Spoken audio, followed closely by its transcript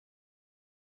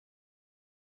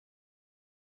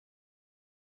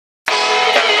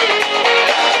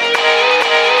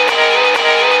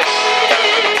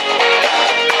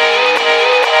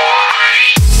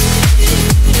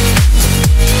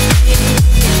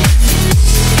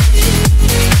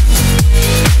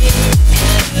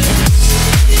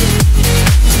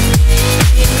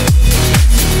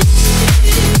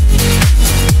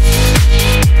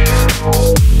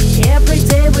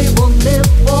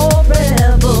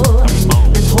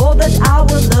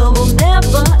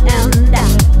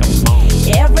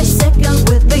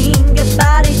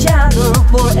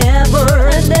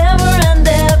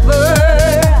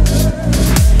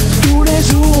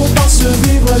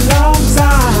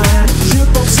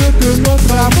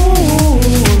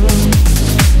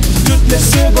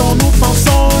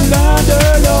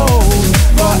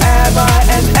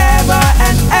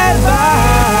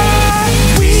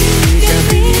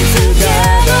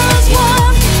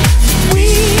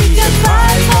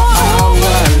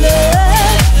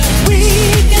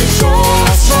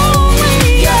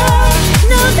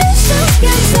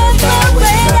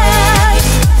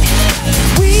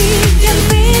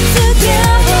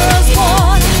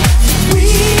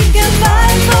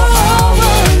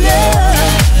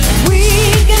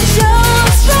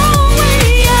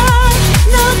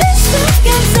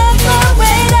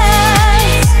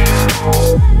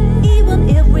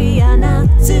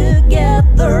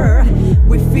other.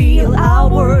 We feel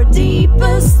our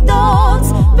deepest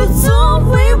thoughts, but soon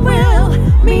we will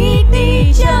meet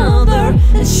each other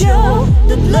and show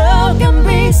that love can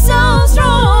be so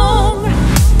strong.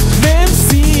 Même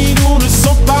si nous ne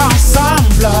sommes pas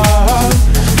semblables,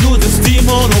 nous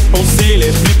estimons nos pensées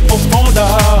les plus profondes.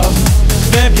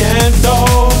 Mais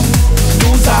bientôt,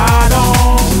 nous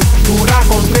allons nous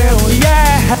rencontrer, oh yeah.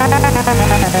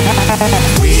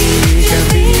 We can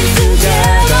be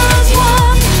together as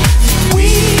one. We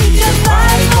can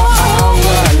fight for our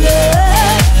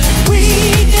love. We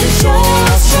can show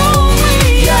how strong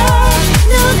we are.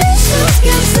 No distance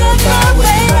can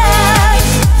separate us.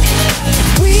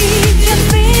 We can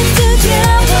be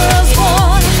together as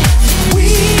one. We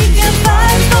can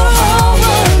fight for our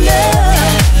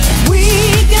love. We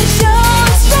can show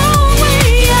how strong we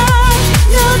are.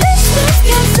 No distance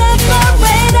can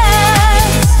separate us.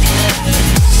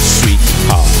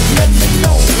 Sweetheart, let me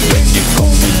know when you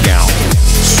gon' be down.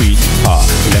 Sweetheart,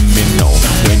 let me know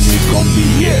when you gon' be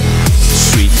here.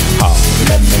 Sweetheart,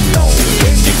 let me know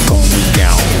when you gon' be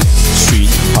down.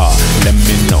 Sweetheart, let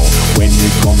me know when you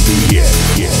gon' be here.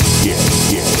 Yeah, yeah,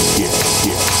 yeah, yeah, yeah,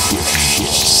 yeah, yeah,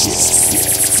 yeah,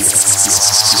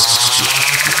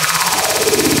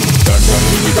 dun dun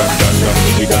dun dun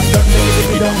dun dun dun dun dun dun dun dun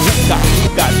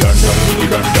dun dun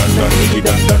dun dun dun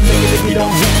dun.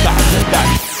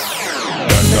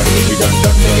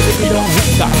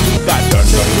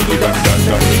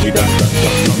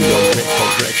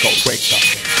 Break up.